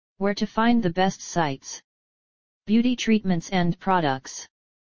Where to find the best sites. Beauty treatments and products.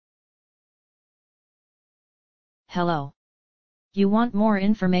 Hello. You want more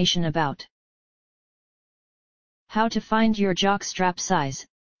information about how to find your jock strap size?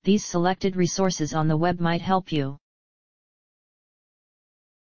 These selected resources on the web might help you.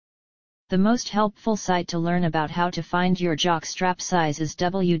 The most helpful site to learn about how to find your jock strap size is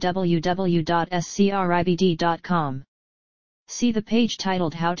www.scribd.com. See the page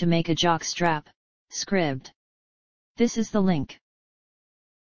titled How to Make a Jock Strap, Scribd. This is the link.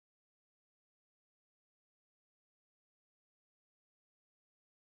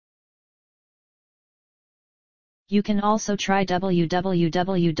 You can also try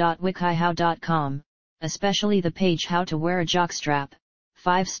www.wikihow.com, especially the page How to Wear a Jockstrap,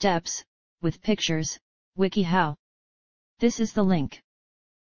 5 Steps, with pictures, WikiHow. This is the link.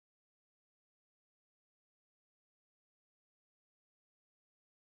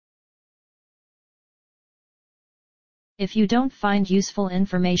 If you don't find useful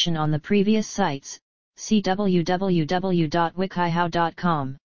information on the previous sites, see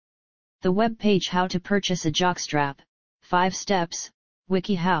www.wikihow.com. The web page How to Purchase a Jockstrap, 5 Steps,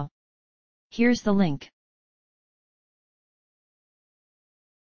 WikiHow. Here's the link.